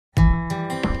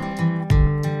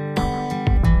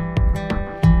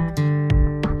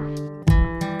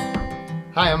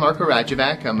Hi, I'm Marko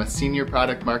Rajevac. I'm a Senior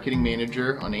Product Marketing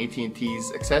Manager on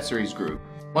AT&T's Accessories Group.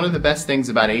 One of the best things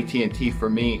about AT&T for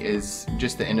me is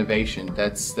just the innovation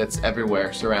that's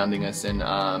everywhere surrounding us, and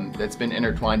that's been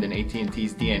intertwined in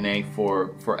AT&T's DNA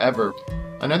for forever.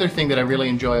 Another thing that I really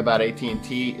enjoy about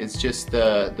AT&T is just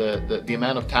the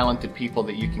amount of talented people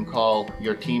that you can call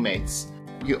your teammates.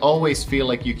 You always feel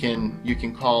like you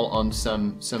can call on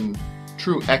some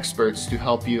true experts to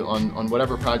help you on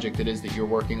whatever project it is that you're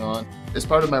working on. As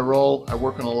part of my role, I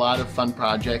work on a lot of fun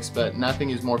projects, but nothing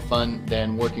is more fun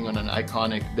than working on an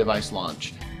iconic device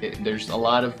launch. There's a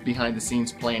lot of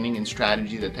behind-the-scenes planning and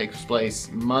strategy that takes place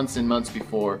months and months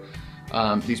before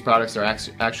these products are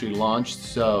actually launched.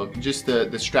 So just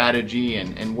the strategy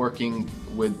and working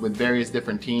with various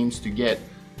different teams to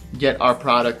get our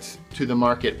product to the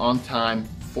market on time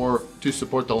to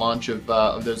support the launch of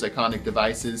those iconic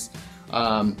devices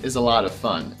is a lot of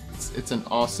fun. It's an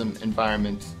awesome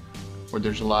environment where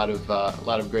there's a lot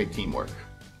of great teamwork.